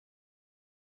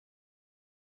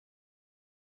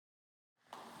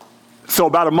So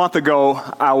about a month ago,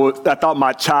 I thought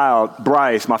my child,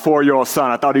 Bryce, my 4-year-old son,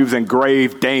 I thought he was in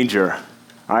grave danger.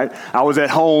 All right? I was at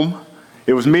home.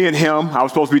 It was me and him. I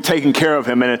was supposed to be taking care of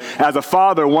him. And as a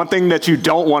father, one thing that you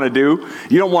don't want to do,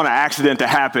 you don't want an accident to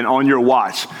happen on your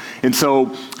watch. And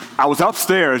so I was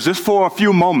upstairs just for a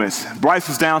few moments. Bryce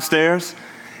was downstairs,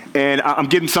 and I'm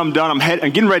getting something done.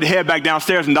 I'm getting ready to head back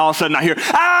downstairs, and all of a sudden I hear, my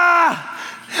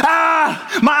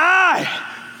eye.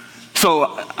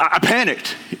 So I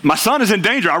panicked. My son is in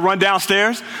danger. I run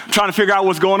downstairs, trying to figure out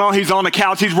what's going on. He's on the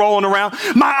couch. He's rolling around.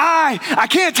 My eye, I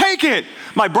can't take it.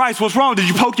 I'm like, Bryce, what's wrong? Did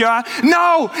you poke your eye?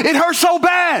 No, it hurts so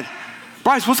bad.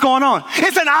 Bryce, what's going on?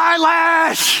 It's an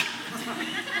eyelash.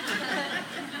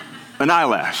 An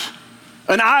eyelash.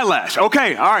 An eyelash.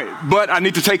 Okay, all right, but I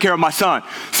need to take care of my son.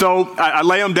 So I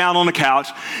lay him down on the couch.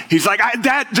 He's like,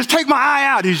 Dad, just take my eye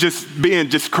out. He's just being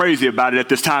just crazy about it at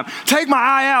this time. Take my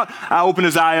eye out. I open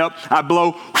his eye up. I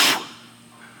blow.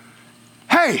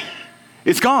 Hey,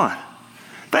 it's gone.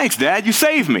 Thanks, Dad. You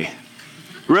saved me.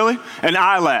 Really? An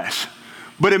eyelash.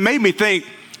 But it made me think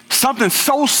something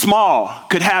so small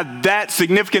could have that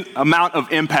significant amount of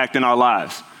impact in our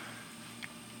lives.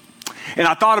 And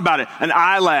I thought about it. An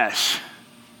eyelash.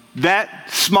 That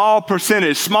small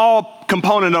percentage, small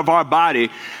component of our body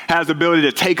has the ability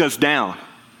to take us down,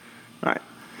 right?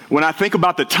 When I think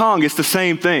about the tongue, it's the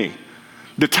same thing.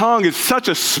 The tongue is such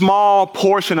a small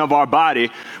portion of our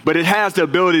body, but it has the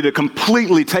ability to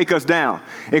completely take us down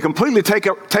and completely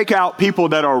take out people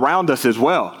that are around us as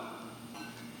well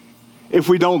if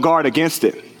we don't guard against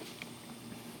it.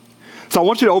 So I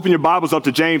want you to open your Bibles up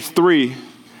to James 3,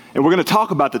 and we're going to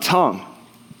talk about the tongue.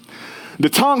 The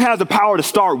tongue has the power to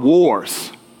start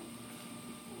wars,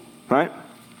 right?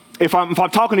 If I'm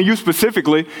talking to you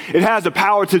specifically, it has the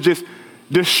power to just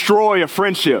destroy a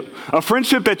friendship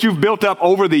that you've built up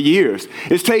over the years.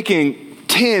 It's taking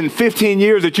 10, 15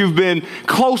 years that you've been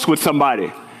close with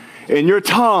somebody, and your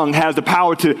tongue has the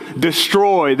power to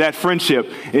destroy that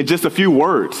friendship in just a few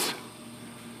words.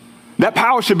 That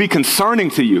power should be concerning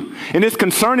to you, and it's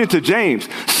concerning to James,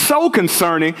 so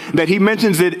concerning that he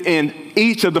mentions it in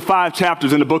each of the 5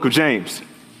 chapters in the book of James.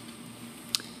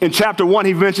 In chapter 1,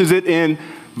 he mentions it in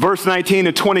verse 19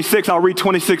 and 26. I'll read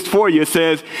 26 for you. It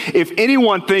says, if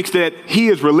anyone thinks that he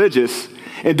is religious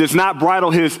and does not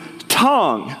bridle his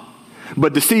tongue,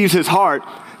 but deceives his heart,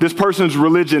 this person's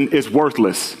religion is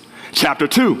worthless. Chapter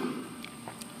 2,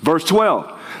 verse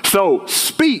 12. So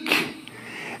speak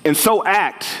and so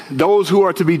act those who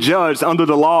are to be judged under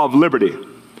the law of liberty.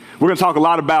 We're going to talk a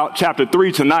lot about chapter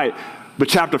 3 tonight, but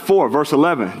chapter 4, verse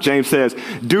 11, James says,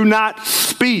 do not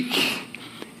speak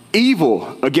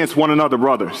evil against one another,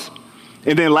 brothers.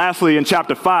 And then lastly, in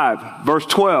chapter 5, verse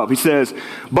 12, he says,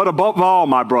 but above all,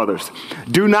 my brothers,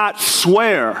 do not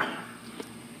swear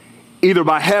either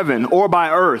by heaven or by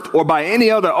earth or by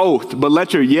any other oath, but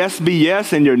let your yes be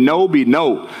yes and your no be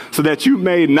no, so that you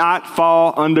may not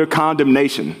fall under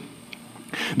condemnation.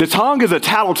 The tongue is a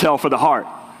tattletale for the heart.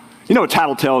 You know what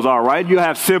tattletales are, right? You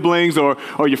have siblings or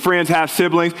your friends have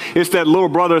siblings. It's that little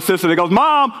brother or sister that goes,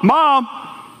 Mom,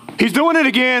 he's doing it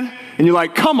again. And you're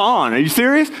like, come on, are you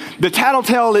serious? The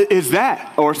tattletale is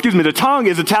that, the tongue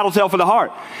is a tattletale for the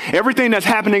heart. Everything that's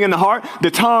happening in the heart, the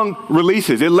tongue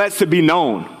releases. It lets it be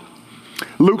known.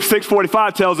 Luke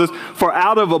 6:45 tells us, for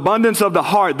out of abundance of the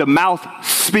heart, the mouth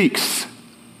speaks.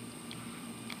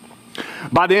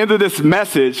 By the end of this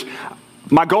message,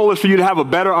 my goal is for you to have a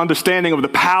better understanding of the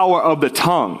power of the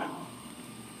tongue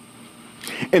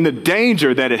and the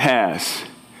danger that it has,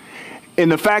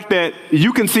 and the fact that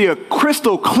you can see a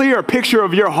crystal clear picture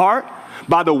of your heart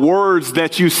by the words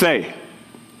that you say.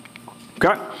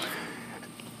 Okay?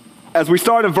 As we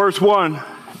start in verse 1,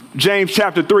 James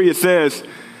chapter 3, it says,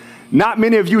 not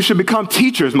many of you should become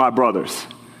teachers, my brothers,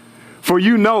 for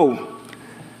you know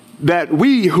that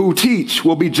we who teach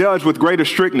will be judged with greater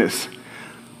strictness.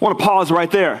 I want to pause right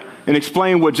there and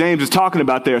explain what James is talking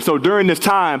about there. So during this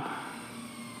time,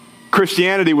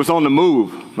 Christianity was on the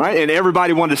move, right? And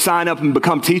everybody wanted to sign up and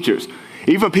become teachers.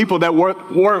 Even people that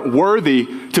weren't worthy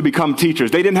to become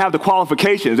teachers. They didn't have the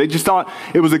qualifications. They just thought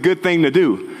it was a good thing to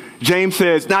do. James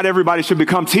says not everybody should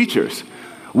become teachers.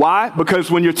 Why?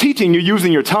 Because when you're teaching, you're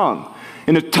using your tongue.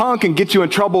 And the tongue can get you in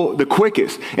trouble the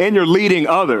quickest. And you're leading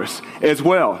others as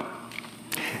well.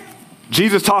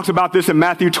 Jesus talks about this in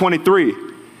Matthew 23.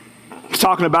 He's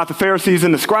talking about the Pharisees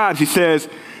and the scribes. He says,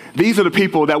 these are the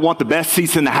people that want the best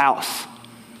seats in the house.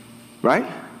 Right?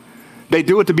 They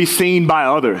do it to be seen by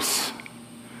others.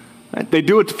 Right? They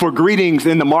do it for greetings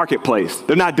in the marketplace.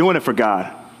 They're not doing it for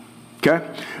God. Okay?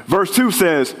 Verse 2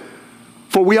 says,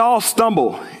 for we all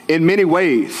stumble in many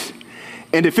ways.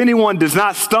 And if anyone does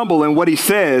not stumble in what he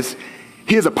says,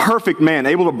 He is a perfect man,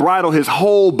 able to bridle his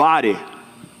whole body.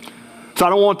 So I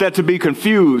don't want that to be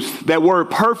confused. That word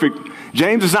perfect,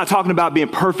 James is not talking about being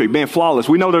perfect, being flawless.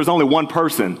 We know there's only one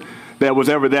person that was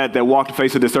ever that walked the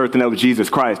face of this earth, and that was Jesus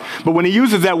Christ. But when he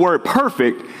uses that word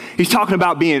perfect, he's talking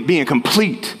about being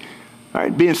complete,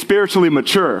 right? Being spiritually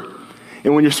mature.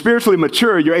 And when you're spiritually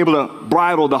mature, you're able to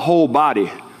bridle the whole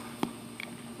body.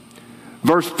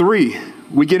 Verse 3,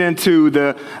 we get into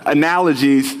the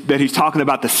analogies that he's talking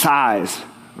about the size,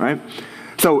 right?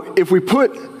 So if we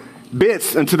put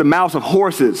bits into the mouths of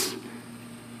horses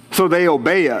so they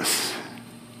obey us,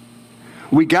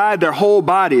 we guide their whole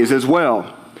bodies as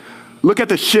well. Look at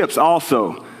the ships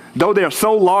also. Though they are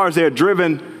so large, they are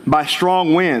driven by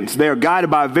strong winds. They are guided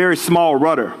by a very small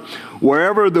rudder,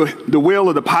 wherever the will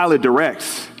of the pilot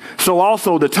directs. So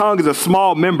also the tongue is a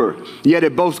small member, yet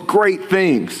it boasts great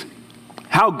things.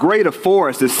 How great a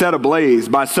forest is set ablaze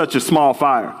by such a small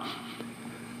fire.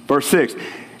 Verse 6,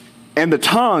 and the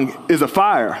tongue is a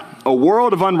fire, a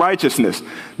world of unrighteousness.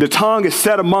 The tongue is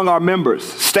set among our members,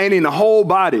 staining the whole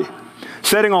body,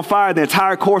 setting on fire the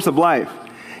entire course of life,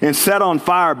 and set on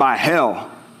fire by hell.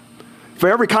 For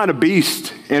every kind of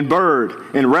beast and bird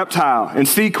and reptile and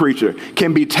sea creature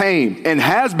can be tamed and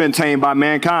has been tamed by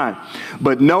mankind.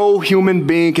 But no human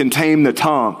being can tame the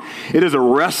tongue. It is a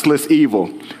restless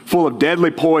evil, full of deadly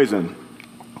poison.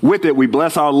 With it we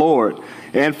bless our Lord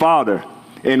and Father,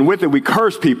 and with it we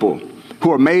curse people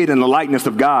who are made in the likeness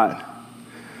of God.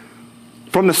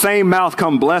 From the same mouth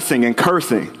come blessing and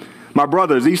cursing. My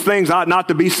brothers, these things ought not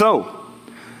to be so.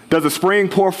 Does a spring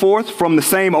pour forth from the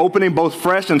same opening both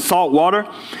fresh and salt water?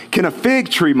 Can a fig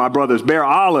tree, my brothers, bear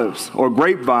olives, or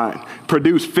grapevine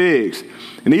produce figs?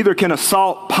 And neither can a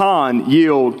salt pond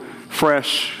yield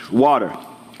fresh water.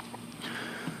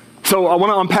 So I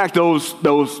want to unpack those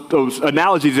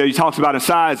analogies that he talks about in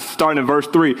size, starting in verse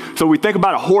 3. So we think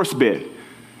about a horse bit.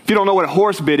 If you don't know what a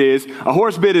horse bit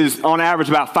is on average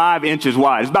about 5 inches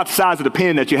wide. It's about the size of the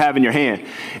pen that you have in your hand.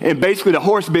 And basically the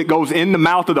horse bit goes in the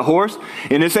mouth of the horse,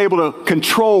 and it's able to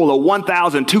control a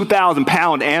 1,000, 2,000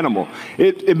 pound animal.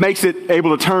 It makes it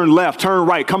able to turn left, turn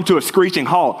right, come to a screeching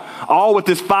halt, all with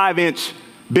this 5-inch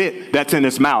bit that's in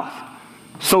its mouth.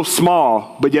 So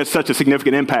small, but yet such a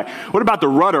significant impact. What about the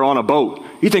rudder on a boat?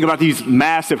 You think about these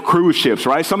massive cruise ships,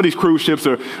 right? Some of these cruise ships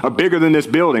are bigger than this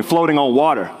building, floating on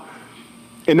water.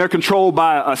 And they're controlled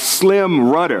by a slim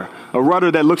rudder, a rudder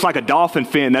that looks like a dolphin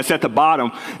fin that's at the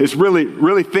bottom. It's really,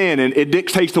 really thin, and it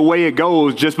dictates the way it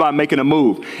goes just by making a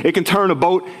move. It can turn a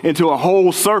boat into a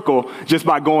whole circle just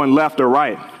by going left or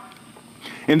right.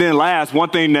 And then last, one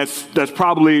thing that's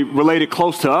probably related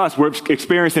close to us, we're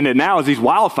experiencing it now, is these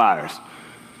wildfires,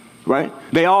 right?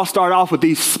 They all start off with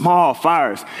these small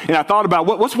fires. And I thought about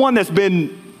what's one that's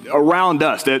been around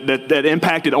us that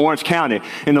impacted Orange County.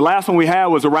 And the last one we had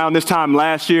was around this time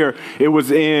last year.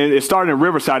 It started in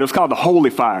Riverside. It was called the Holy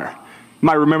Fire. You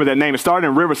might remember that name. It started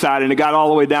in Riverside, and it got all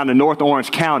the way down to North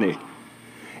Orange County.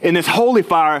 And this Holy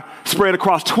Fire spread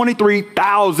across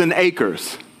 23,000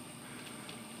 acres.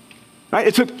 Right?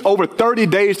 It took over 30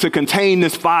 days to contain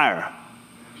this fire.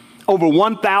 Over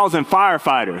 1,000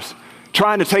 firefighters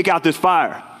trying to take out this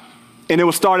fire. And it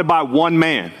was started by one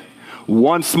man,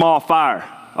 one small fire.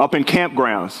 Up in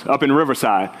campgrounds, up in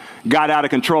Riverside, got out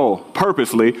of control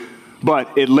purposely,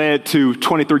 but it led to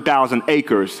 23,000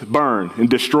 acres burned and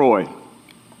destroyed.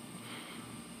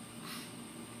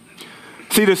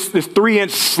 See, this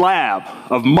 3-inch slab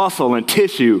of muscle and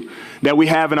tissue that we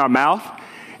have in our mouth,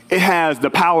 it has the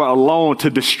power alone to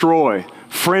destroy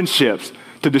friendships,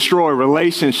 to destroy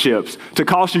relationships, to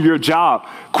cost you your job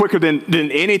quicker than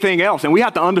anything else. And we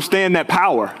have to understand that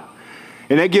power.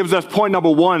 And that gives us point number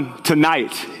 1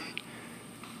 tonight.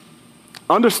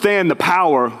 Understand the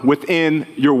power within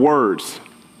your words.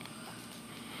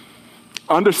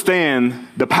 Understand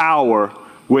the power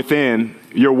within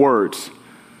your words.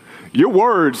 Your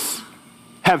words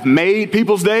have made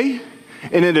people's day,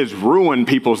 and it has ruined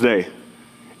people's day.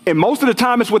 And most of the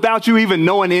time, it's without you even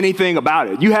knowing anything about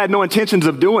it. You had no intentions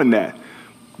of doing that.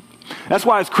 That's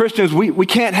why as Christians, we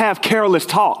can't have careless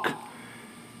talk.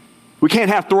 We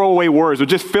can't have throwaway words or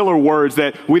just filler words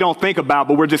that we don't think about,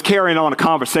 but we're just carrying on a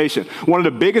conversation. One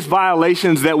of the biggest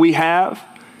violations that we have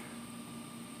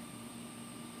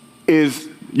is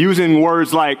using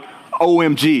words like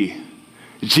OMG,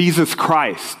 Jesus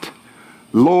Christ,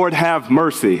 Lord have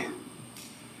mercy,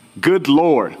 good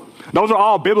Lord. Those are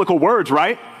all biblical words,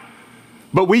 right?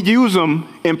 But we use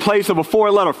them in place of a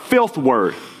 4-letter filth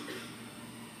word.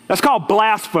 That's called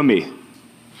blasphemy.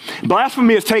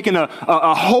 Blasphemy is taking a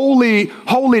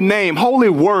holy name, holy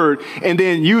word, and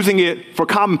then using it for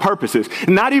common purposes.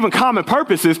 And not even common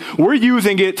purposes, we're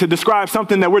using it to describe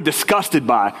something that we're disgusted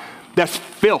by, that's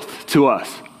filth to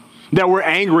us, that we're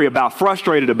angry about,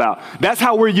 frustrated about. That's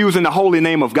how we're using the holy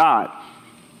name of God.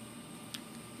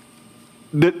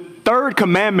 The third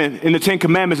commandment in the 10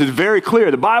 Commandments is very clear.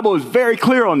 The Bible is very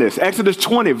clear on this. Exodus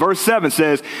 20, verse 7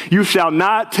 says, "You shall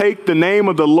not take the name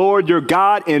of the Lord your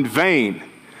God in vain,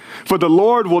 for the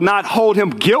Lord will not hold him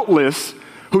guiltless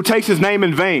who takes his name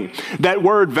in vain." That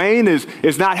word vain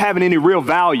is not having any real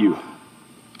value.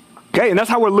 Okay, and that's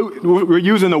how we're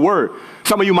using the word.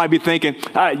 Some of you might be thinking,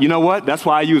 you know what? That's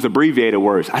why I use abbreviated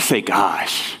words. I say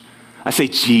gosh. I say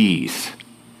geez.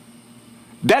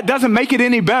 That doesn't make it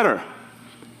any better.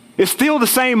 It's still the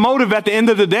same motive at the end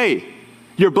of the day.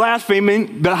 You're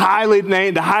blaspheming the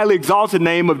highly exalted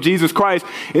name of Jesus Christ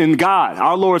in God,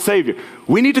 our Lord and Savior.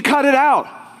 We need to cut it out.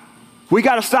 We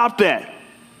got to stop that.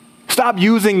 Stop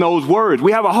using those words.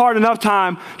 We have a hard enough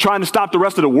time trying to stop the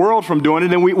rest of the world from doing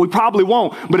it, and we probably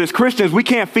won't. But as Christians, we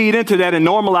can't feed into that and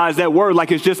normalize that word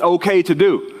like it's just okay to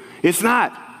do. It's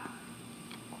not.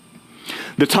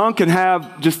 The tongue can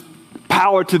have just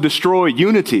power to destroy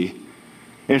unity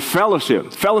and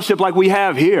fellowship like we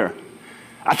have here.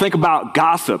 I think about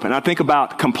gossip, and I think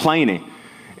about complaining,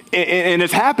 and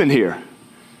it's happened here.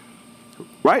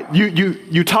 Right?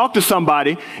 You talk to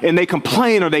somebody and they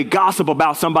complain or they gossip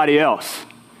about somebody else.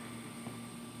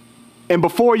 And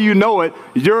before you know it,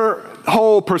 your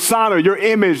whole persona, your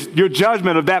image, your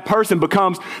judgment of that person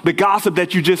becomes the gossip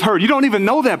that you just heard. You don't even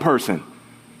know that person.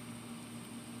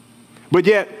 But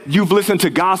yet you've listened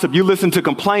to gossip, you listen to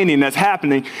complaining that's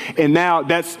happening, and now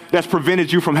that's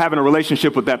prevented you from having a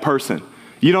relationship with that person.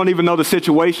 You don't even know the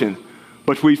situation,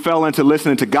 but we fell into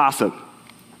listening to gossip.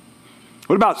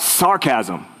 What about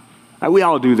sarcasm? We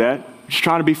all do that. Just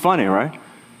trying to be funny, right?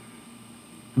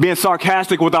 Being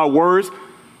sarcastic with our words.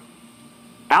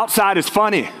 Outside is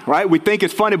funny, right? We think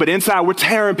it's funny, but inside we're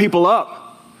tearing people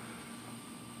up.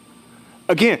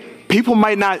 Again, people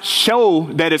might not show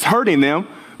that it's hurting them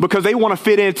because they want to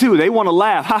fit in too. They want to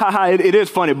laugh. Ha, ha, ha, it is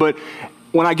funny, but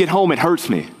when I get home, it hurts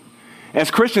me.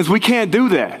 As Christians, we can't do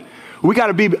that. We got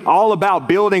to be all about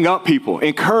building up people,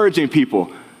 encouraging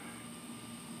people.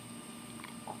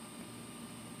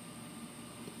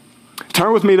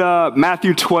 Turn with me to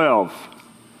Matthew 12,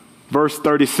 verse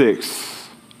 36.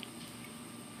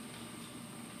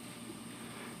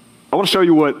 I want to show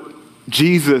you what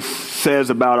Jesus says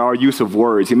about our use of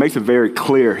words. He makes it very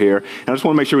clear here, and I just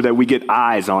want to make sure that we get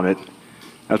eyes on it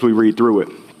as we read through it.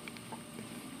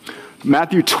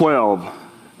 Matthew 12,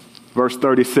 verse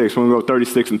 36. We're going to go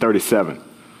 36 and 37.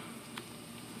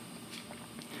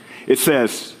 It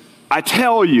says, "I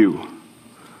tell you,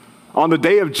 on the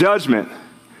day of judgment,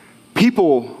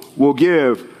 people will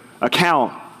give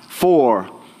account for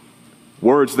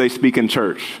words they speak in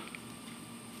church."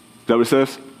 Is that what it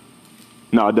says?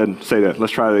 No, it doesn't say that.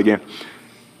 Let's try that again.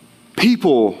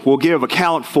 People will give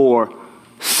account for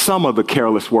some of the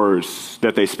careless words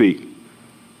that they speak. Is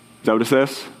that what it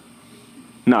says?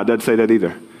 No, it doesn't say that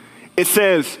either. It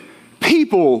says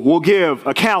people will give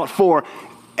account for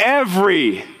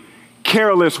every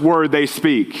careless word they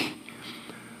speak.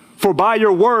 For by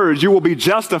your words you will be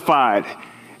justified,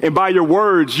 and by your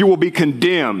words you will be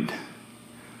condemned.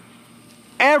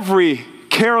 Every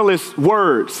careless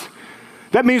words.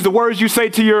 That means the words you say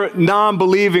to your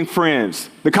non-believing friends,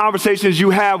 the conversations you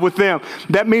have with them.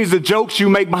 That means the jokes you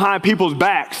make behind people's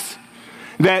backs,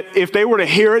 that if they were to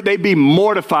hear it, they'd be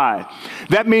mortified.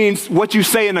 That means what you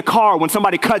say in the car when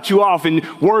somebody cuts you off and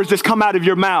words just come out of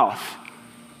your mouth.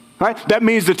 Right? That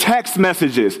means the text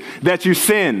messages that you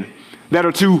send that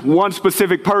are to one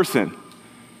specific person.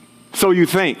 So you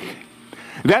think.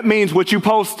 That means what you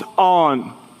post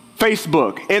on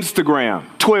Facebook, Instagram,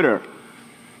 Twitter,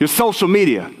 your social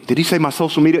media. Did he say my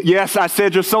social media? Yes, I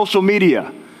said your social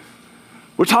media.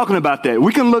 We're talking about that.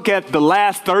 We can look at the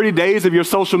last 30 days of your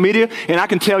social media, and I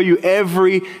can tell you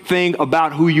everything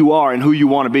about who you are and who you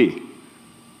want to be.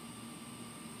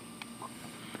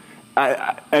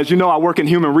 As you know, I work in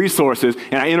human resources,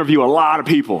 and I interview a lot of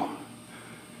people.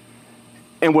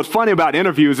 And what's funny about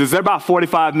interviews is they're about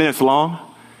 45 minutes long,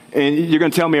 and you're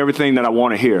going to tell me everything that I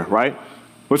want to hear, right?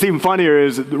 What's even funnier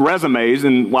is resumes,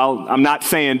 and while I'm not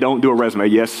saying don't do a resume,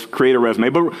 yes, create a resume,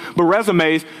 but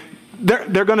resumes,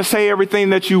 they're going to say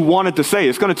everything that you wanted to say.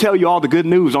 It's going to tell you all the good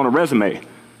news on a resume,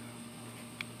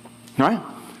 right?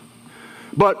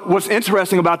 But what's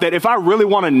interesting about that, if I really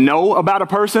want to know about a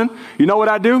person, you know what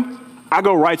I do? I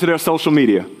go right to their social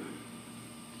media.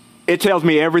 It tells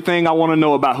me everything I want to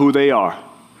know about who they are.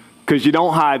 because you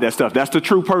don't hide that stuff. That's the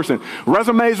true person.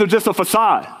 Resumes are just a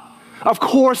facade. Of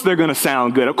course they're going to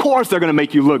sound good. Of course they're going to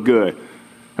make you look good,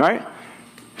 right?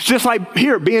 It's just like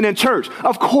here, being in church.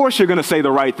 Of course you're going to say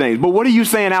the right things, but what are you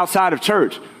saying outside of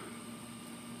church?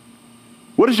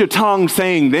 What is your tongue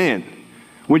saying then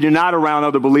when you're not around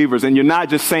other believers and you're not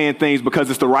just saying things because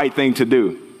it's the right thing to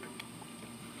do?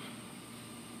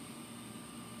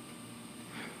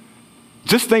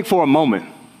 Just think for a moment.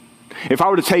 If I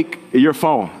were to take your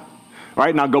phone, right,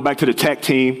 and I'll go back to the tech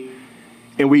team,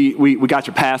 and we got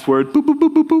your password, boop, boop,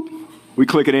 boop, boop, boop. We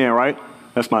click it in, right?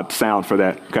 That's my sound for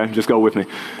that, okay? Just go with me.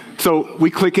 So we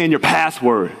click in your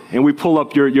password, and we pull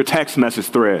up your text message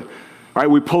thread, right?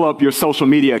 We pull up your social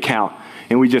media account,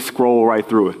 and we just scroll right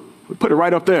through it. We put it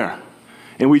right up there,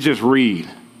 and we just read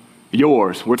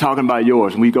yours. We're talking about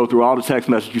yours, and we go through all the text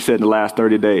messages you said in the last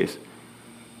 30 days.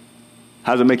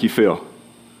 How does it make you feel?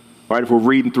 Right, if we're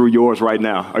reading through yours right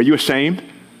now, are you ashamed?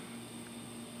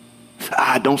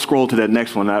 Don't scroll to that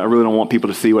next one. I really don't want people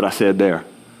to see what I said there.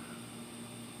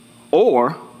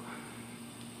 Or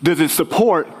does it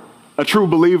support a true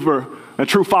believer, a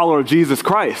true follower of Jesus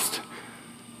Christ?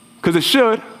 Because it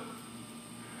should.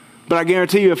 But I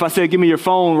guarantee you, if I said, give me your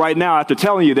phone right now after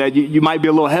telling you that, you might be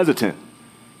a little hesitant.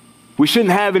 We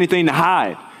shouldn't have anything to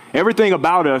hide. Everything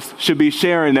about us should be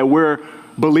sharing that we're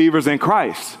believers in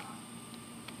Christ.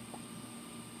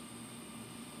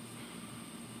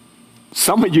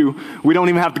 Some of you, we don't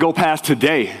even have to go past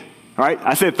today, right?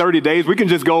 I said 30 days. We can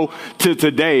just go to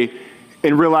today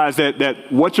and realize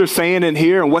that what you're saying in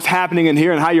here and what's happening in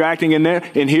here and how you're acting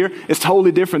in here is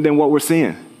totally different than what we're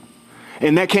seeing.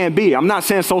 And that can't be. I'm not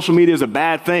saying social media is a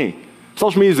bad thing.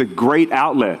 Social media is a great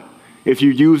outlet if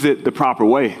you use it the proper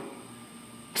way.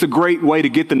 It's a great way to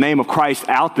get the name of Christ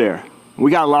out there.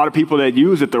 We got a lot of people that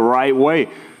use it the right way.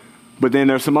 But then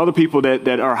there's some other people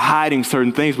that are hiding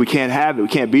certain things. We can't have it. We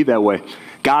can't be that way.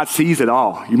 God sees it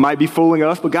all. You might be fooling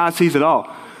us, but God sees it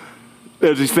all.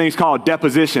 There's these things called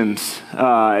depositions.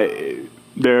 They're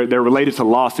related to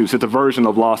lawsuits. It's a version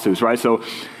of lawsuits, right? So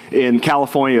in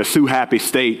California, a sue-happy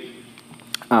state,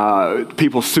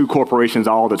 people sue corporations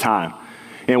all the time.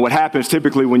 And what happens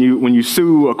typically when you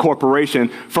sue a corporation,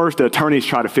 first the attorneys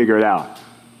try to figure it out.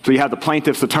 So you have the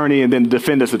plaintiff's attorney and then the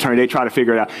defendant's attorney. They try to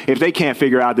figure it out. If they can't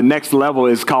figure it out, the next level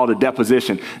is called a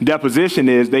deposition. Deposition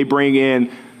is they bring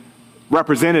in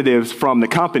representatives from the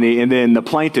company and then the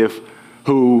plaintiff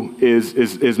who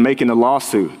is making the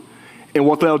lawsuit. And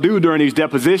what they'll do during these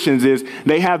depositions is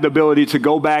they have the ability to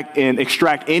go back and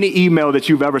extract any email that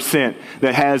you've ever sent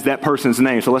that has that person's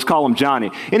name. So let's call him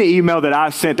Johnny. Any email that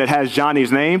I've sent that has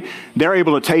Johnny's name, they're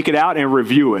able to take it out and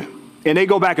review it. And they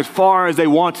go back as far as they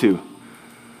want to.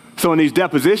 So in these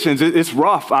depositions, it's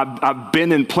rough. I've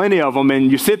been in plenty of them,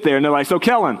 and you sit there, and they're like, so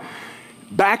Kellen,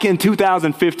 back in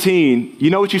 2015, you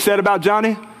know what you said about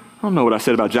Johnny? I don't know what I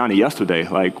said about Johnny yesterday.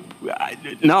 Like,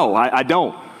 no, I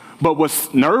don't. But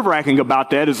what's nerve-wracking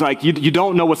about that is like you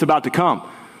don't know what's about to come.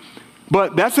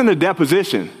 But that's in the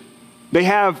deposition. They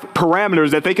have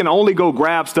parameters that they can only go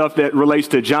grab stuff that relates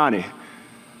to Johnny.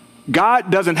 God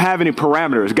doesn't have any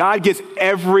parameters. God gets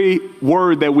every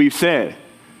word that we've said.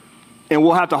 And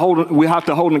we'll have to hold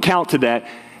an account to that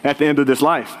at the end of this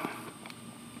life.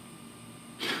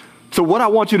 So what I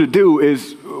want you to do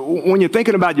is, when you're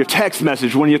thinking about your text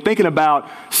message, when you're thinking about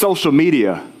social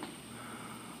media,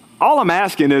 all I'm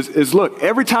asking is look,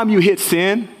 every time you hit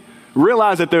send,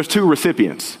 realize that there's two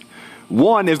recipients.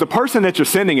 One is the person that you're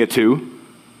sending it to,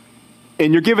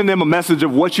 and you're giving them a message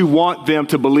of what you want them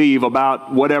to believe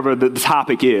about whatever the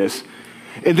topic is.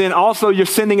 And then also you're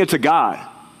sending it to God.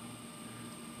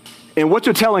 And what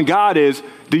you're telling God is,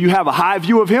 do you have a high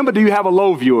view of him or do you have a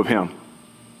low view of him?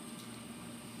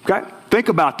 Okay? Think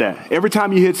about that. Every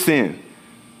time you hit send,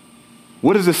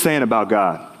 what is this saying about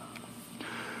God?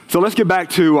 So let's get back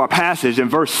to our passage in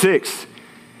verse 6.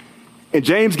 And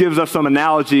James gives us some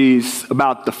analogies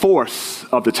about the force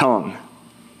of the tongue.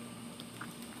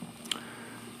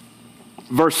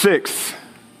 Verse 6,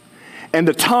 and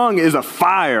the tongue is a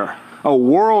fire, a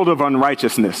world of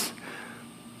unrighteousness.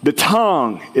 The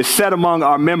tongue is set among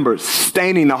our members,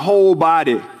 staining the whole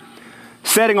body,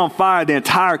 setting on fire the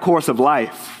entire course of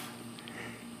life,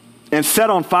 and set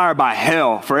on fire by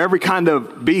hell for every kind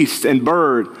of beast and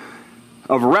bird,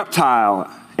 of reptile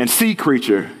and sea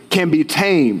creature can be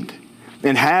tamed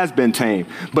and has been tamed,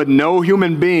 but no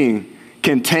human being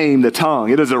can tame the tongue.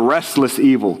 It is a restless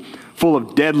evil, full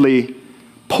of deadly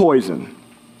poison.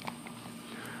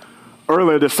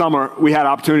 Earlier this summer, we had an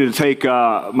opportunity to take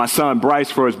my son Bryce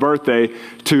for his birthday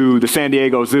to the San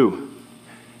Diego Zoo.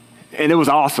 And it was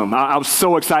awesome. I was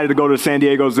so excited to go to the San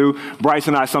Diego Zoo. Bryce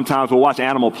and I sometimes will watch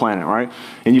Animal Planet, right?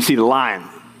 And you see the lion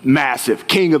massive,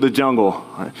 king of the jungle.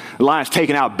 The lion's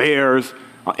taking out bears.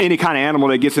 Any kind of animal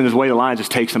that gets in his way, the lion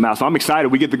just takes them out. So I'm excited.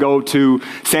 We get to go to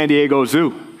San Diego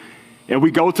Zoo. And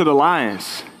we go to the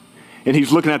lions. And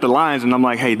he's looking at the lions, and I'm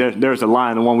like, hey, there's a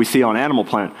lion, the one we see on Animal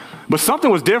Planet. But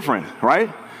something was different, right?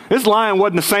 This lion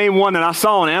wasn't the same one that I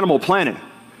saw on Animal Planet.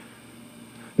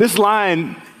 This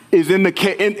lion is in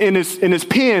his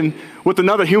pen with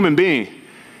another human being.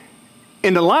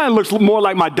 And the lion looks more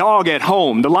like my dog at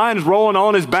home. The lion's rolling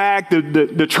on his back.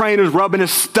 The trainer's rubbing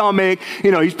his stomach.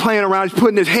 He's playing around. He's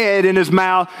putting his head in his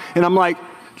mouth. And I'm like,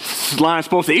 this lion's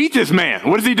supposed to eat this man.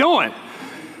 What is he doing?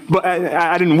 But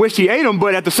I didn't wish he ate him.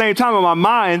 But at the same time, in my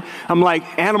mind, I'm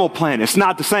like, Animal Planet. It's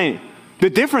not the same. The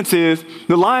difference is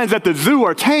the lions at the zoo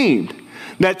are tamed.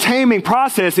 That taming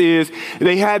process is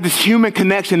they have this human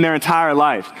connection their entire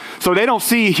life. So they don't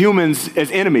see humans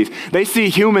as enemies. They see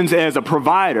humans as a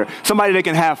provider, somebody they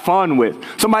can have fun with,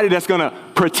 somebody that's going to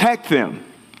protect them.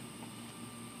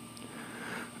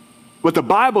 What the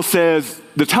Bible says,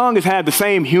 the tongue has had the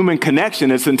same human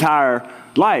connection its entire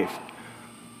life.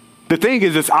 The thing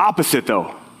is, it's opposite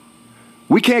though.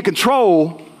 We can't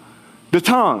control the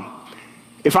tongue.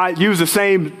 If I use the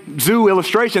same zoo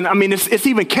illustration, I mean, it's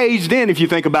even caged in if you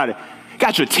think about it. You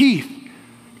got your teeth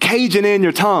caging in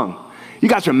your tongue. You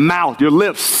got your mouth, your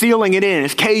lips sealing it in.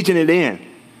 It's caging it in.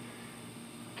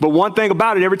 But one thing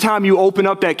about it, every time you open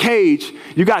up that cage,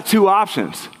 you got two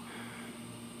options.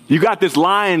 You got this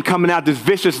lion coming out, this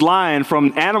vicious lion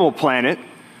from Animal Planet,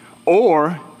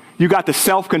 or you got the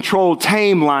self-controlled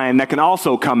tame lion that can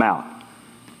also come out.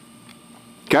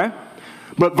 Okay?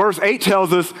 But verse 8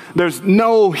 tells us there's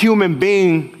no human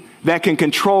being that can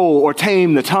control or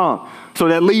tame the tongue. So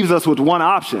that leaves us with one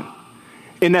option,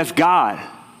 and that's God.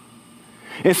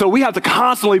 And so we have to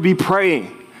constantly be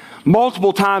praying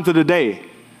multiple times of the day.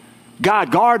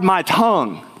 God, guard my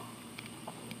tongue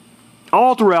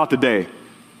all throughout the day.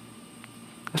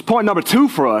 That's point number 2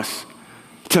 for us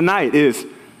tonight is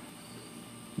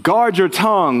guard your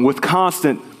tongue with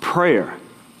constant prayer.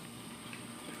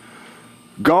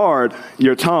 Guard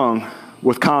your tongue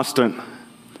with constant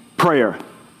prayer.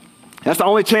 That's the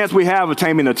only chance we have of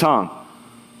taming the tongue.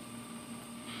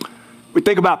 We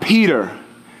think about Peter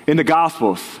in the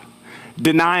Gospels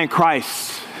denying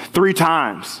Christ 3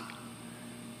 times.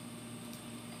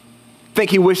 Think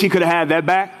he wished he could have had that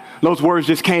back? Those words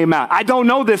just came out. I don't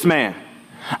know this man.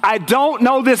 I don't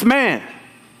know this man.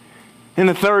 And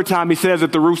the 3rd time he says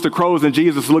that the rooster crows and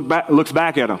Jesus looks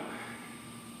back at him.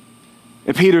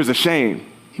 And Peter's ashamed.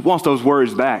 He wants those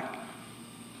words back.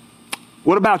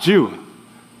 What about you?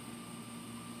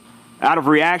 Out of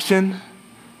reaction,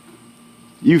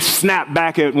 you snap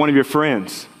back at one of your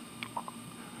friends.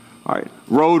 All right,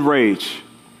 road rage.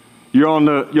 You're on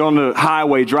the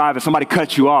highway driving. Somebody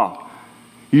cuts you off.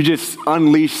 You just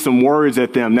unleash some words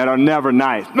at them that are never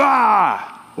nice.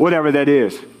 Whatever that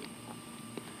is.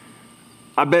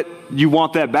 I bet you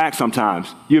want that back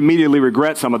sometimes. You immediately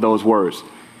regret some of those words.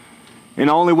 And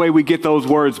the only way we get those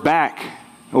words back,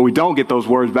 or we don't get those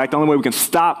words back, the only way we can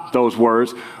stop those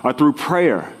words are through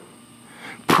prayer.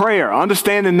 Prayer,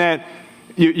 understanding that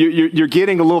you're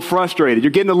getting a little frustrated,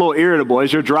 you're getting a little irritable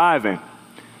as you're driving.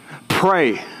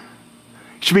 Pray. You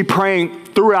should be praying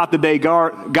throughout the day,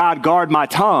 God, guard my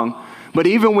tongue. But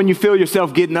even when you feel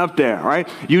yourself getting up there, right,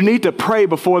 you need to pray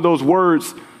before those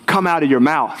words come out of your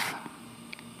mouth.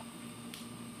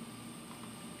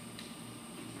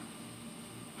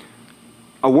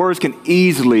 Our words can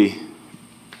easily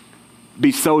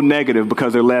be so negative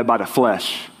because they're led by the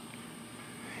flesh.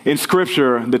 In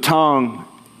Scripture, the tongue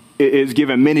is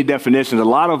given many definitions. A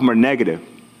lot of them are negative.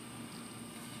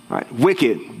 Right?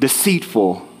 Wicked,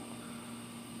 deceitful,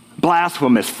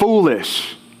 blasphemous,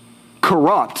 foolish,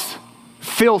 corrupt,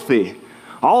 filthy.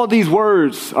 All of these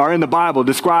words are in the Bible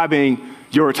describing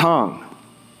your tongue.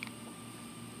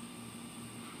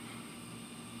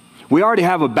 We already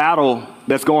have a battle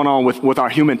that's going on with our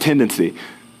human tendency.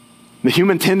 The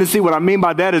human tendency, what I mean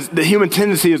by that is the human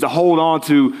tendency is to hold on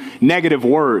to negative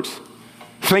words.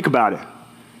 Think about it.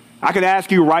 I could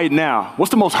ask you right now,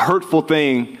 what's the most hurtful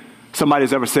thing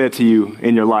somebody's ever said to you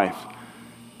in your life?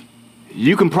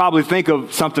 You can probably think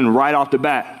of something right off the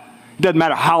bat. It doesn't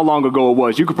matter how long ago it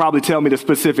was. You could probably tell me the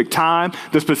specific time,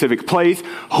 the specific place,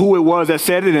 who it was that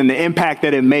said it, and the impact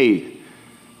that it made.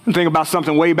 And think about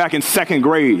something way back in 2nd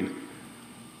grade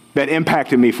that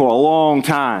impacted me for a long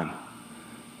time.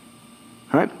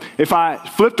 Right? If I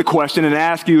flip the question and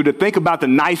ask you to think about the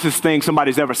nicest thing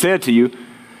somebody's ever said to you,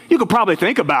 you could probably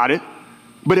think about it,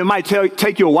 but it might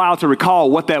take you a while to recall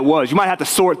what that was. You might have to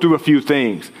sort through a few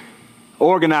things,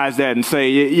 organize that and say,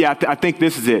 yeah, I think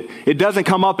this is it. It doesn't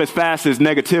come up as fast as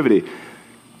negativity.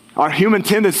 Our human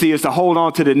tendency is to hold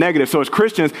on to the negative. So as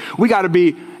Christians, we got to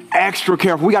be extra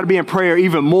careful. We got to be in prayer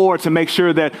even more to make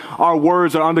sure that our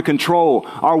words are under control.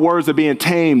 Our words are being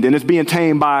tamed, and it's being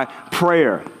tamed by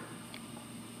prayer.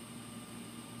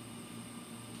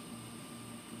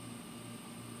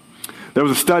 There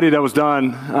was a study that was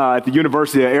done at the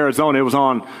University of Arizona. It was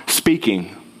on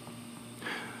speaking.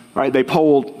 Right? They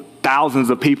polled thousands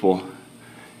of people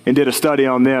and did a study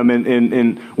on them.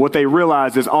 And what they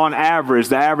realized is, on average,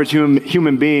 the average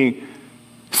human being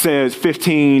says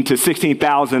 15 to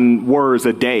 16,000 words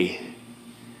a day.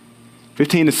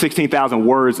 15 to 16,000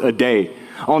 words a day.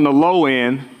 On the low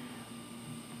end,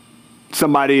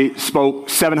 somebody spoke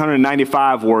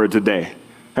 795 words a day.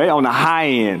 Okay? On the high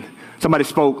end, somebody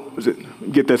spoke,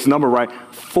 get this number right,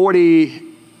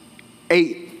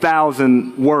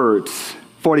 48,000 words.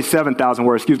 47,000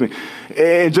 words, excuse me.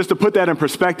 And just to put that in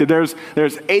perspective, there's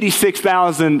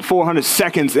 86,400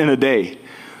 seconds in a day.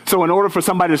 So in order for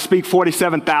somebody to speak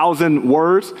 47,000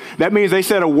 words, that means they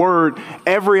said a word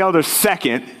every other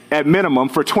second at minimum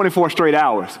for 24 straight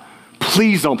hours.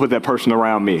 Please don't put that person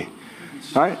around me.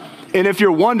 All right? And if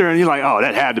you're wondering, you're like, oh,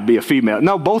 that had to be a female.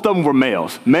 No, both of them were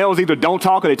males. Males either don't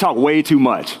talk or they talk way too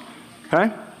much.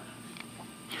 Okay?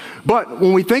 But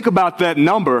when we think about that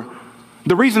number,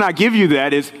 the reason I give you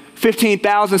that is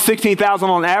 15,000, 16,000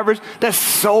 on average. That's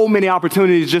so many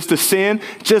opportunities just to sin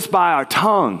just by our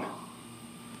tongue.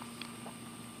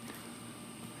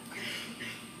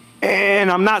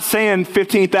 And I'm not saying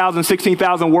 15,000,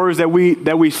 16,000 words that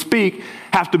we speak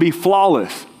have to be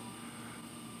flawless.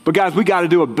 But guys, we got to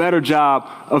do a better job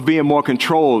of being more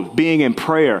controlled, being in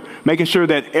prayer, making sure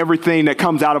that everything that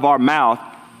comes out of our mouth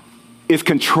is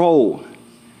controlled,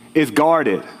 is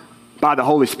guarded by the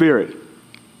Holy Spirit.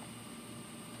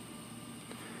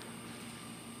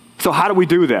 So how do we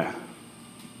do that?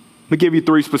 Let me give you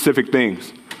 3 specific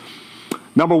things.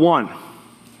 Number 1,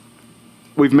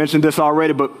 we've mentioned this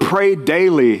already, but pray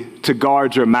daily to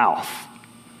guard your mouth.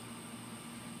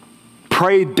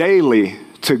 Pray daily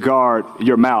to guard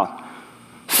your mouth.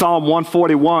 Psalm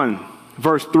 141,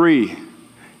 verse 3,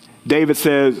 David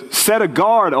says, set a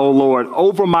guard, O Lord,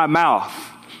 over my mouth.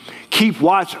 Keep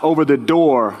watch over the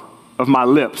door of my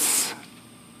lips.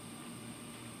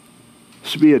 It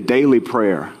should be a daily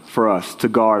prayer for us to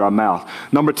guard our mouth.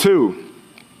 Number 2,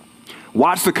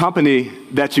 watch the company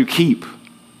that you keep.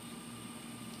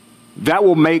 That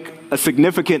will make a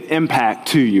significant impact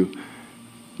to you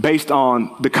based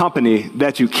on the company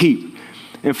that you keep.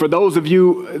 And for those of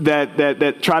you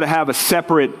that try to have a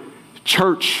separate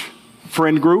church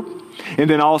friend group, and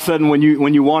then all of a sudden when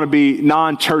you want to be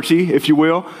non-churchy, if you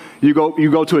will, you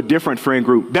go to a different friend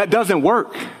group. That doesn't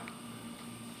work.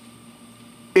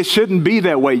 It shouldn't be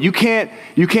that way. You can't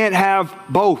have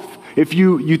both. If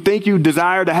you think you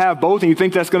desire to have both and you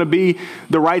think that's going to be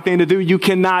the right thing to do, you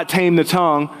cannot tame the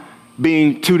tongue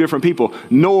being 2 different people,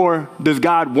 nor does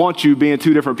God want you being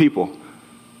 2 different people.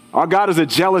 Our God is a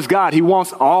jealous God. He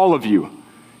wants all of you.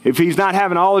 If he's not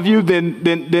having all of you,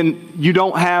 then you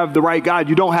don't have the right God.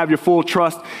 You don't have your full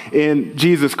trust in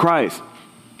Jesus Christ.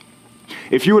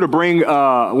 If you were to bring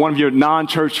one of your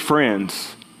non-church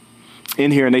friends in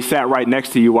here and they sat right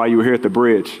next to you while you were here at the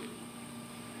bridge,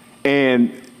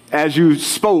 and as you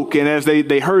spoke and as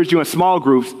they heard you in small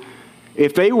groups,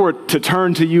 if they were to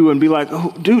turn to you and be like,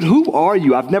 oh, dude, who are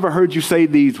you? I've never heard you say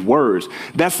these words.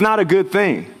 That's not a good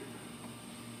thing.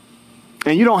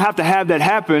 And you don't have to have that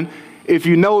happen. If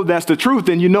you know that's the truth,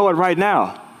 then you know it right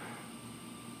now.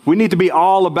 We need to be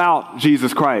all about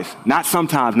Jesus Christ. Not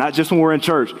sometimes, not just when we're in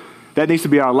church. That needs to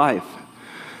be our life.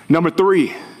 Number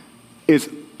 3 is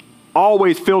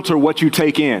always filter what you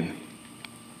take in.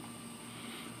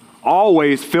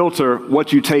 Always filter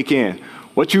what you take in.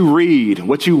 What you read,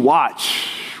 what you watch,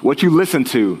 what you listen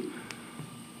to,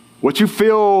 what you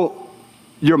fill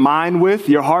your mind with,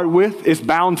 your heart with, is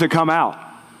bound to come out.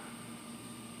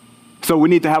 So we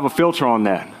need to have a filter on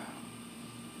that.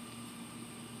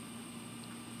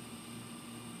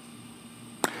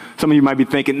 Some of you might be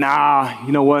thinking, nah,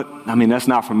 you know what? I mean, that's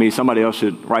not for me. Somebody else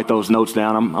should write those notes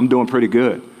down. I'm doing pretty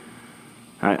good.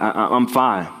 I'm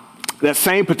fine. That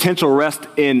same potential rests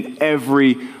in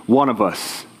every one of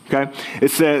us. Okay?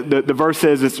 It said, the verse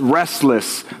says it's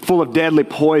restless, full of deadly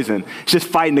poison. It's just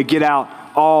fighting to get out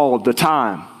all the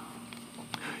time.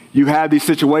 You have these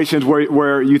situations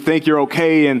where you think you're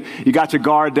okay and you got your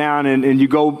guard down and you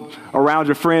go around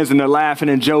your friends and they're laughing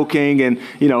and joking and,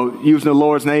 using the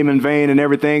Lord's name in vain and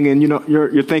everything. And,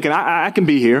 you're thinking, I can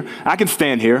be here. I can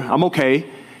stand here. I'm okay.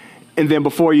 And then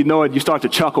before you know it, you start to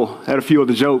chuckle at a few of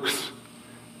the jokes.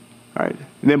 All right?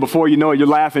 And then before you know it, you're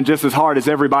laughing just as hard as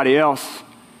everybody else.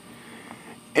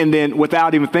 And then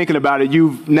without even thinking about it,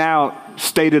 you've now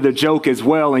stated a joke as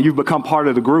well, and you've become part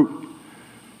of the group.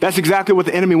 That's exactly what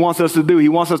the enemy wants us to do. He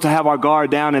wants us to have our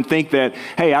guard down and think that,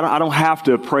 hey, I don't have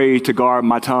to pray to guard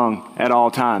my tongue at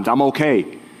all times. I'm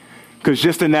okay. Because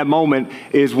just in that moment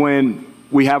is when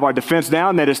we have our defense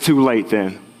down, that it's too late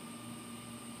then.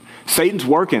 Satan's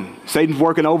working. Satan's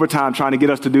working overtime trying to get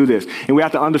us to do this. And we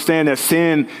have to understand that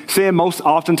sin most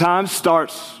oftentimes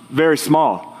starts very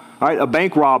small. All right? A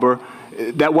bank robber,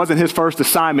 that wasn't his first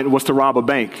assignment, was to rob a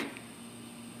bank.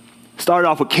 Started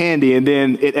off with candy, and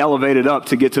then it elevated up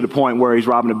to get to the point where he's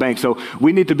robbing a bank. So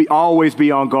we need to always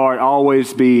be on guard,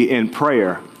 always be in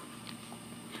prayer.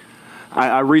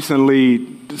 I recently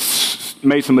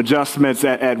made some adjustments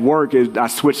at work. I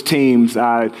switched teams.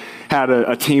 I had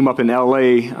a team up in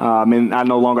L.A., and I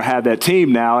no longer have that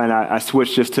team now, and I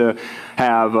switched just to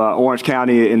have Orange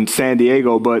County and San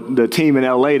Diego. But the team in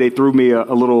L.A., they threw me a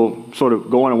little sort of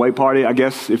going away party, I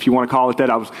guess, if you want to call it that.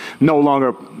 That's no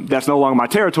longer my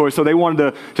territory, so they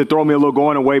wanted to throw me a little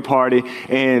going away party,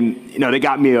 and they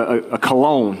got me a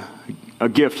cologne, a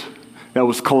gift that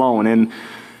was cologne. And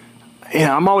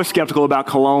I'm always skeptical about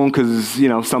cologne because,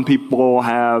 some people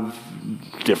have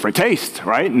different tastes,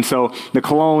 right? And so the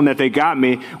cologne that they got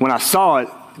me, when I saw it,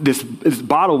 this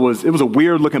bottle was a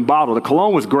weird looking bottle. The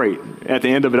cologne was great at the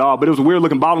end of it all, but it was a weird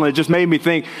looking bottle, and it just made me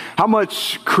think how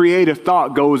much creative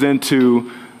thought goes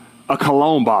into a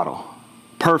cologne bottle,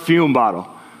 perfume bottle.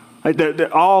 Like there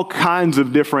are all kinds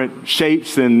of different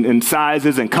shapes and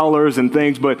sizes and colors and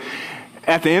things, but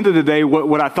at the end of the day,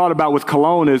 what I thought about with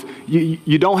cologne is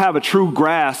you don't have a true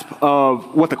grasp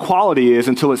of what the quality is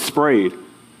until it's sprayed.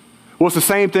 Well, it's the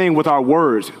same thing with our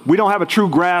words. We don't have a true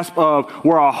grasp of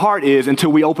where our heart is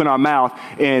until we open our mouth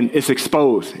and it's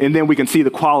exposed, and then we can see the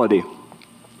quality.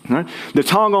 Right? The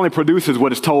tongue only produces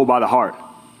what is told by the heart.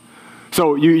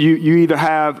 So you either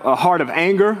have a heart of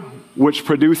anger, which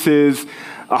produces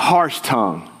a harsh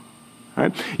tongue.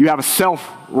 Right? You have a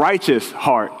self-righteous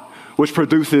heart, which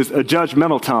produces a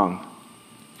judgmental tongue.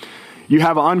 You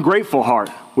have an ungrateful heart,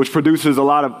 which produces a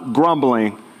lot of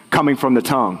grumbling coming from the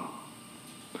tongue.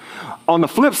 On the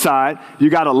flip side, you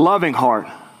got a loving heart,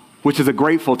 which is a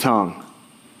grateful tongue.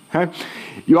 Okay?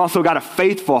 You also got a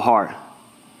faithful heart,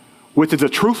 which is a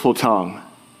truthful tongue.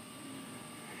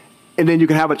 And then you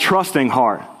can have a trusting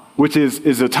heart, which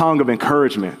is a tongue of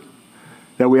encouragement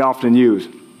that we often use.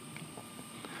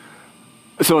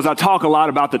 So as I talk a lot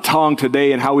about the tongue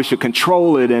today and how we should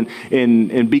control it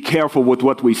and be careful with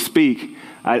what we speak,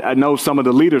 I know some of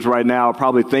the leaders right now are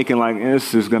probably thinking like,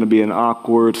 this is going to be an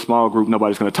awkward small group.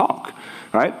 Nobody's going to talk,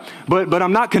 right? But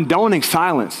I'm not condoning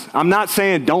silence. I'm not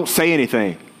saying don't say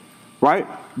anything, right?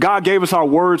 God gave us our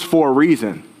words for a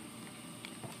reason.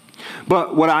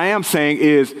 But what I am saying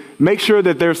is make sure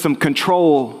that there's some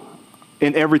control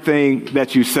in everything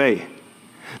that you say,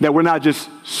 that we're not just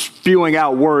spewing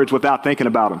out words without thinking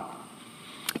about them.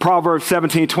 Proverbs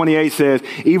 17:28 says,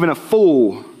 even a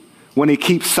fool, when he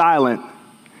keeps silent,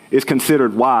 is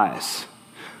considered wise.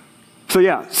 So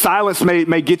yeah, silence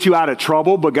may get you out of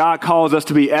trouble, but God calls us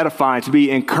to be edifying, to be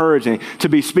encouraging, to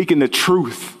be speaking the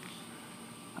truth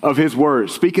of his word,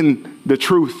 speaking the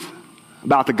truth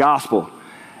about the gospel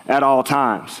at all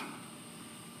times.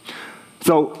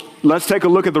 So let's take a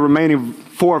look at the remaining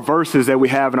 4 verses that we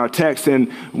have in our text,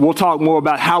 and we'll talk more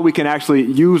about how we can actually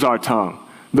use our tongue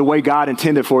the way God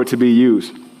intended for it to be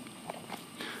used.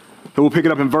 So we'll pick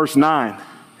it up in verse 9.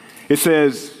 It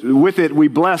says, with it we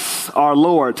bless our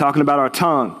Lord, talking about our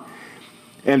tongue,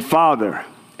 and Father.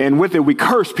 And with it we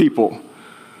curse people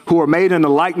who are made in the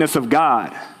likeness of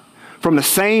God. From the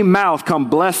same mouth come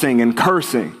blessing and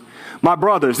cursing. My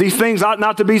brothers, these things ought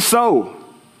not to be so.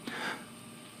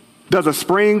 Does a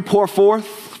spring pour forth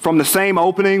from the same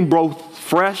opening both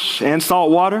fresh and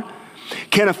salt water?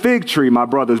 Can a fig tree, my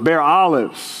brothers, bear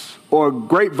olives, or a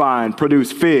grapevine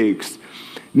produce figs?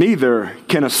 Neither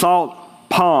can a salt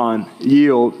pond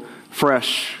yield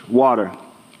fresh water.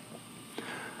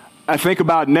 I think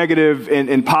about negative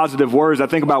and positive words. I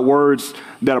think about words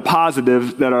that are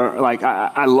positive, that are like,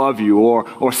 I love you,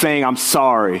 or saying I'm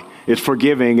sorry. It's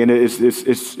forgiving, and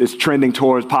it's trending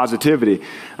towards positivity.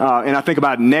 And I think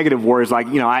about negative words like,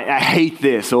 I hate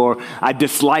this, or I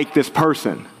dislike this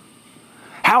person.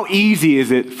 How easy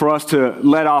is it for us to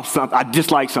let off something? I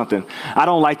dislike something. I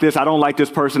don't like this. I don't like this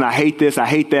person. I hate this. I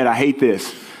hate that. I hate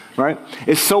this. Right?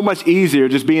 It's so much easier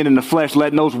just being in the flesh,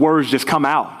 letting those words just come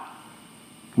out.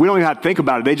 We don't even have to think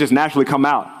about it. They just naturally come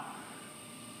out.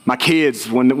 My kids,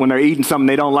 when they're eating something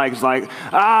they don't like, it's like,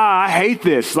 I hate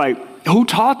this. Like, who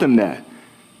taught them that?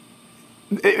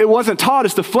 It wasn't taught.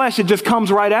 It's the flesh. It just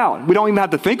comes right out. We don't even have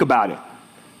to think about it.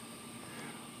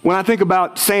 When I think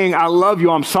about saying, I love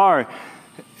you, I'm sorry,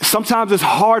 sometimes it's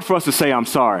hard for us to say I'm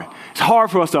sorry. It's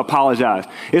hard for us to apologize.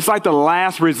 It's like the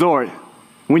last resort.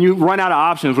 When you run out of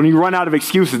options, when you run out of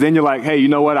excuses, then you're like, hey, you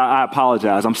know what? I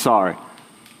apologize. I'm sorry.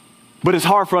 But it's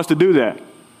hard for us to do that.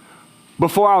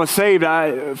 Before I was saved,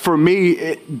 for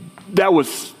me, that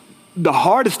was the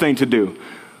hardest thing to do,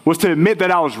 was to admit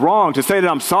that I was wrong, to say that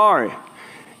I'm sorry.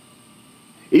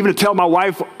 Even to tell my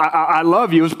wife, I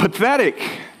love you, was pathetic.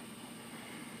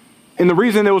 And the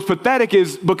reason it was pathetic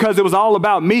is because it was all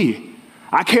about me.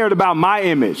 I cared about my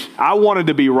image. I wanted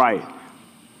to be right.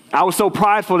 I was so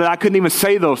prideful that I couldn't even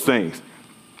say those things.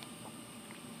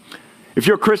 If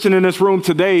you're a Christian in this room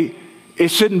today, it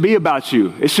shouldn't be about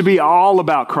you. It should be all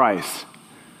about Christ.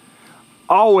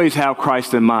 Always have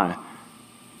Christ in mind.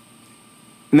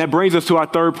 And that brings us to our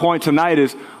third point tonight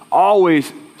is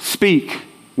always speak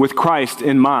with Christ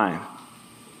in mind.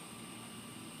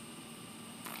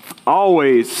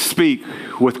 Always speak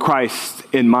with Christ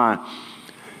in mind.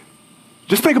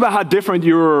 Just think about how different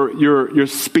your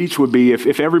speech would be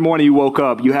if every morning you woke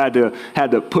up, you had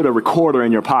to put a recorder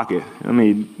in your pocket. I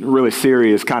mean, really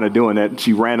Siri is kind of doing that.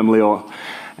 She randomly will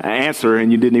answer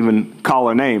and you didn't even call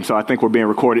her name. So I think we're being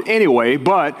recorded anyway.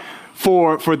 But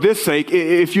for this sake,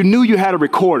 if you knew you had a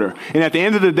recorder and at the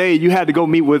end of the day, you had to go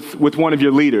meet with one of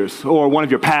your leaders or one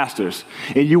of your pastors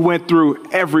and you went through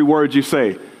every word you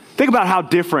say, think about how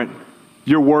different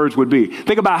your words would be.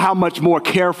 Think about how much more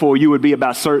careful you would be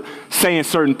about saying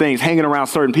certain things, hanging around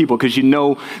certain people, because you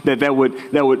know that would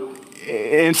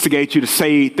instigate you to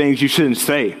say things you shouldn't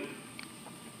say.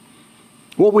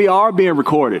 Well, we are being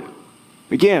recorded.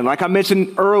 Again, like I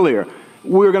mentioned earlier,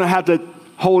 we're going to have to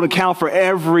hold account for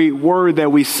every word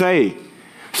that we say.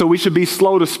 So we should be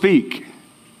slow to speak.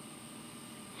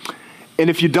 And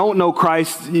if you don't know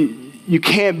Christ, you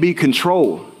can't be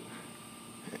controlled.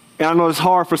 And I know it's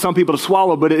hard for some people to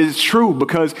swallow, but it's true,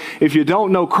 because if you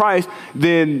don't know Christ,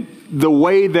 then the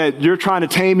way that you're trying to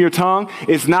tame your tongue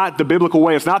is not the biblical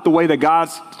way. It's not the way that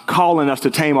God's calling us to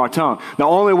tame our tongue. The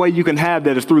only way you can have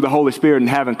that is through the Holy Spirit and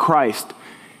having Christ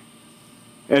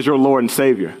as your Lord and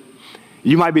Savior.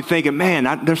 You might be thinking,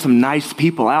 man, there's some nice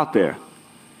people out there.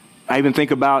 I even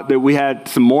think about that we had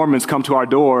some Mormons come to our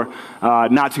door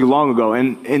not too long ago,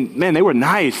 and man, they were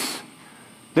nice.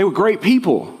 They were great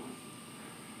people.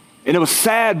 And it was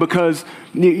sad because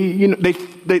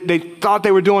they thought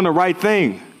they were doing the right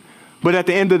thing. But at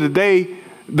the end of the day,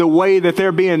 the way that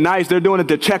they're being nice, they're doing it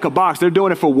to check a box. They're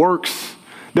doing it for works.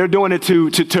 They're doing it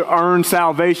to earn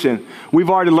salvation.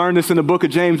 We've already learned this in the book of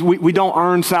James. We don't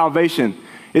earn salvation.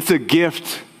 It's a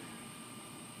gift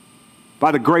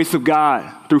by the grace of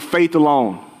God, through faith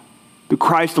alone, through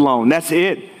Christ alone. That's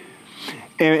it.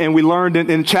 And we learned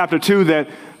in chapter 2 that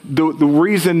the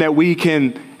reason that we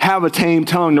can have a tamed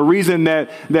tongue, the reason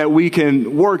that we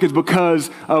can work is because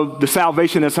of the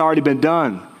salvation that's already been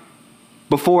done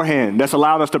beforehand, that's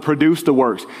allowed us to produce the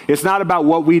works. It's not about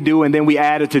what we do and then we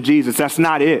add it to Jesus. That's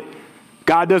not it.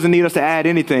 God doesn't need us to add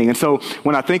anything. And so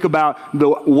when I think about the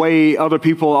way other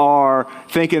people are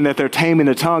thinking that they're taming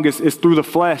the tongue, it's through the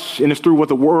flesh, and it's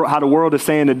through how the world is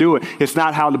saying to do it. It's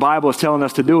not how the Bible is telling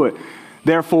us to do it.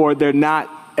 Therefore, they're not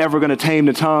ever going to tame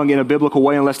the tongue in a biblical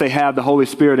way unless they have the Holy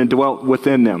Spirit and dwelt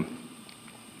within them.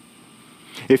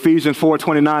 Ephesians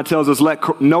 4:29 tells us,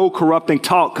 let no corrupting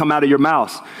talk come out of your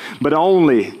mouths, but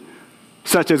only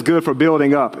such as good for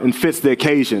building up and fits the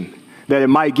occasion, that it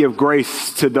might give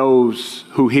grace to those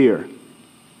who hear.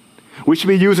 We should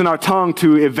be using our tongue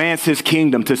to advance his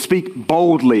kingdom, to speak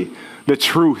boldly the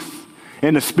truth,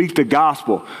 and to speak the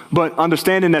gospel, but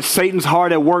understanding that Satan's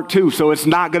hard at work too, so it's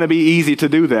not going to be easy to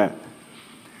do that.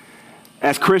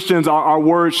 As Christians, our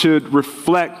words should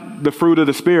reflect the fruit of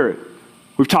the Spirit.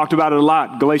 We've talked about it a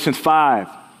lot. Galatians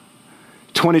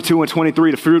 5:22 and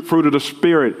 23, the fruit of the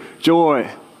Spirit: joy,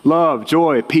 love,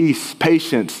 joy, peace,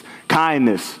 patience,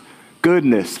 kindness,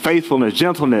 goodness, faithfulness,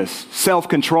 gentleness,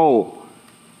 self-control.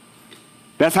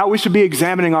 That's how we should be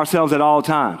examining ourselves at all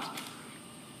times.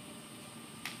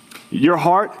 Your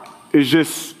heart is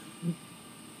just,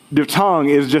 your tongue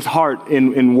is just heart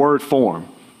in word form,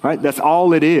 right? That's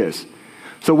all it is.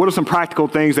 So what are some practical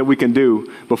things that we can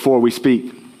do before we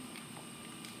speak?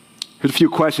 Here's a few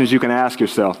questions you can ask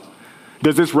yourself.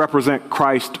 Does this represent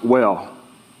Christ well?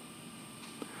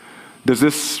 Does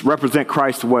this represent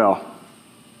Christ well?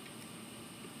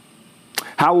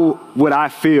 How would I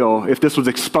feel if this was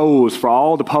exposed for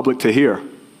all the public to hear?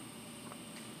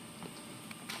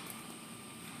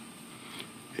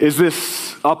 Is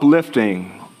this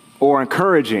uplifting or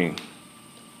encouraging?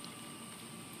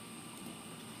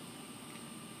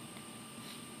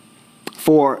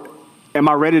 Am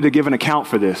I ready to give an account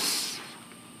for this?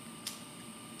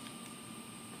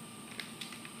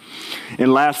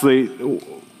 And lastly,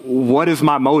 what is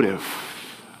my motive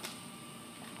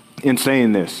in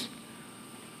saying this?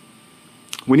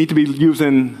 We need to be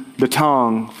using the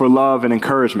tongue for love and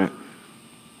encouragement.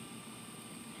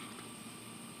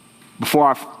 Before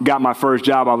I got my first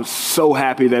job, I was so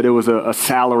happy that it was a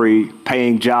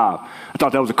salary-paying job. I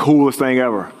thought that was the coolest thing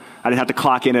ever. I didn't have to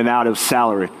clock in and out of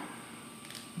salary.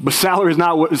 But salary is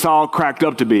not what it's all cracked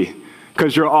up to be,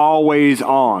 because you're always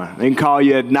on. They can call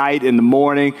you at night, in the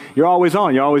morning. You're always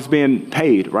on. You're always being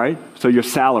paid, right? So your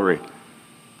salary.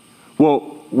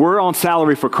 Well, we're on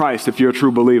salary for Christ if you're a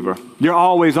true believer. You're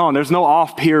always on. There's no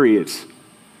off periods.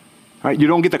 Right? You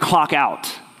don't get to clock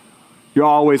out. You're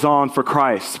always on for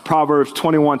Christ. Proverbs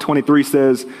 21:23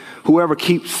 says, whoever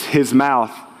keeps his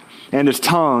mouth and his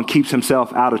tongue keeps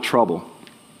himself out of trouble.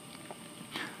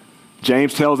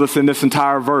 James tells us in this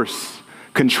entire verse,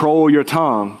 control your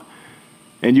tongue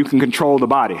and you can control the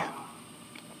body.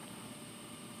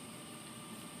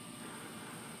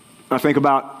 I think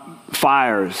about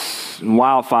fires and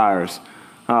wildfires.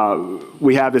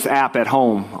 We have this app at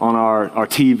home on our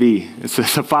TV. It's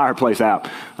a fireplace app.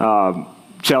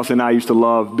 Chelsea and I used to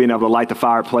love being able to light the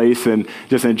fireplace and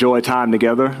just enjoy time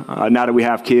together. Now that we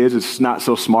have kids, it's not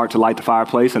so smart to light the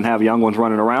fireplace and have young ones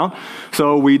running around.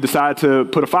 So we decided to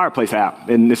put a fireplace app.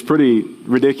 And it's pretty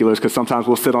ridiculous because sometimes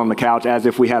we'll sit on the couch as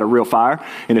if we had a real fire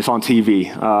and it's on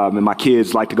TV. And my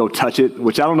kids like to go touch it,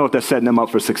 which I don't know if that's setting them up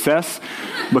for success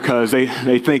because they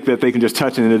think that they can just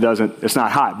touch it and it's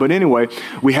not hot. But anyway,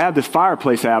 we have this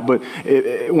fireplace app. But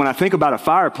when I think about a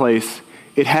fireplace,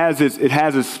 it has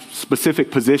a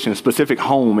specific position, a specific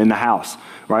home in the house,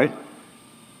 right?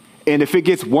 And if it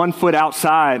gets 1 foot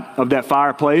outside of that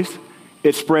fireplace,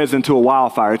 it spreads into a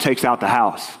wildfire. It takes out the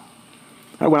house.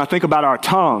 When I think about our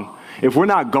tongue, if we're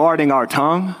not guarding our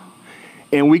tongue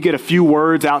and we get a few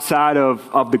words outside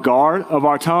of the guard of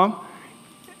our tongue,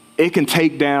 it can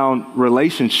take down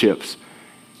relationships.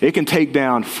 It can take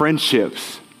down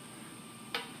friendships,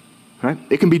 right?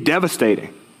 It can be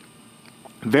devastating.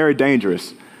 Very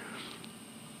dangerous.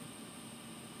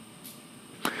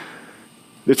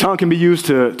 The tongue can be used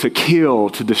to kill,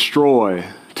 to destroy,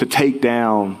 to take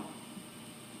down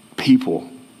people,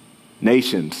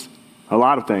 nations, a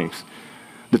lot of things.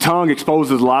 The tongue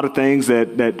exposes a lot of things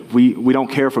that we don't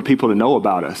care for people to know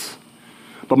about us.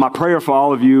 But my prayer for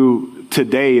all of you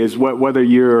today is whether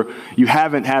you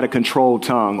haven't had a controlled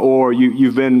tongue or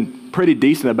you've been pretty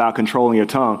decent about controlling your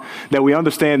tongue, that we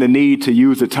understand the need to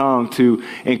use the tongue to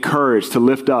encourage, to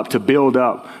lift up, to build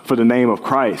up for the name of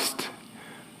Christ.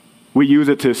 We use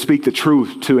it to speak the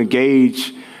truth, to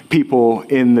engage people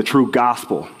in the true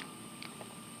gospel.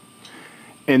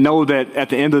 And know that at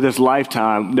the end of this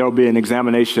lifetime, there will be an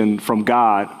examination from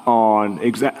God on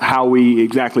how we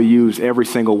exactly use every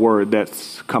single word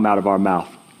that's come out of our mouth.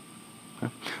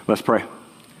 Okay? Let's pray.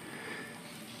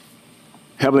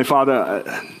 Heavenly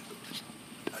Father,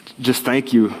 just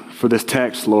thank you for this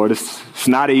text, Lord. It's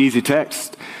not an easy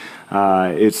text.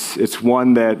 It's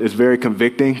one that is very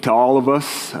convicting to all of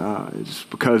us. It's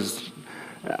because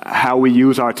how we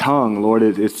use our tongue, Lord,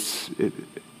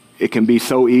 it can be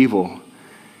so evil.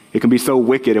 It can be so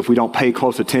wicked if we don't pay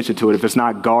close attention to it, if it's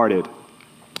not guarded.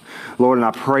 Lord, and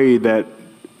I pray that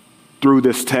through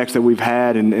this text that we've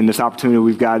had and this opportunity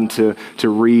we've gotten to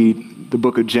read the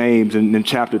book of James and in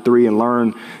chapter 3 and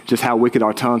learn just how wicked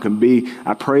our tongue can be,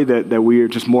 I pray that we are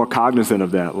just more cognizant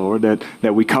of that, Lord,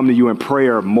 that we come to you in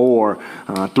prayer more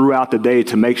throughout the day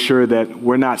to make sure that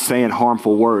we're not saying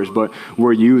harmful words, but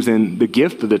we're using the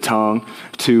gift of the tongue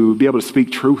to be able to speak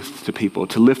truth to people,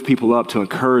 to lift people up, to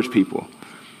encourage people.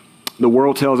 The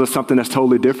world tells us something that's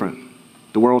totally different.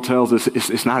 The world tells us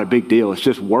it's not a big deal. It's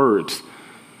just words.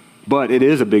 But it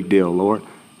is a big deal, Lord.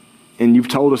 And you've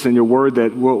told us in your word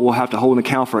that we'll have to hold an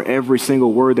account for every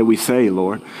single word that we say,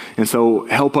 Lord. And so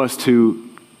help us to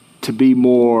be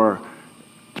more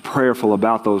prayerful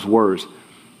about those words.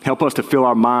 Help us to fill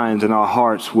our minds and our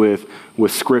hearts with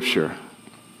scripture,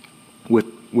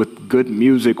 with good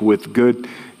music, with good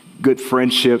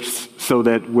friendships, so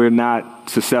that we're not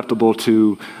susceptible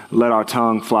to let our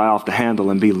tongue fly off the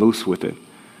handle and be loose with it.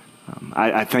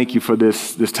 I thank you for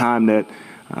this time that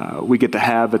we get to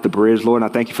have at the bridge, Lord, and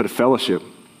I thank you for the fellowship.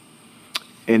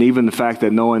 And even the fact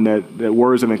that knowing that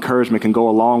words of encouragement can go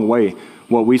a long way.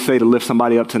 What we say to lift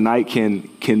somebody up tonight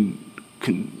can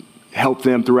help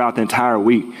them throughout the entire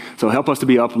week. So help us to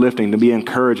be uplifting, to be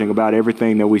encouraging about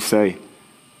everything that we say.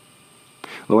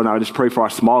 Lord, and I just pray for our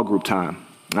small group time.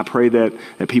 And I pray that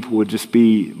people would just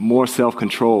be more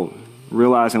self-controlled,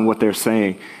 realizing what they're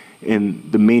saying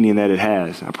and the meaning that it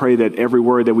has. I pray that every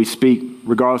word that we speak,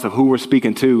 regardless of who we're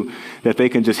speaking to, that they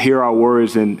can just hear our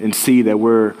words and see that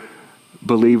we're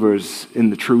believers in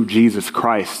the true Jesus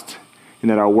Christ, and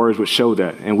that our words would show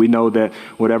that. And we know that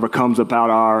whatever comes about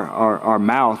our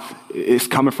mouth is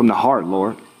coming from the heart,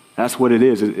 Lord. That's what it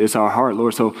is. It's our heart,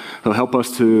 Lord. So help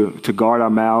us to guard our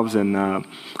mouths and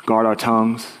guard our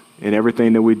tongues in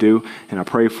everything that we do. And I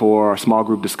pray for our small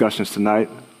group discussions tonight.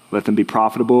 Let them be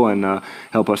profitable and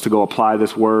help us to go apply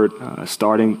this word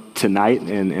starting tonight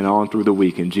and on through the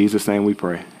week. In Jesus' name we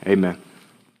pray. Amen.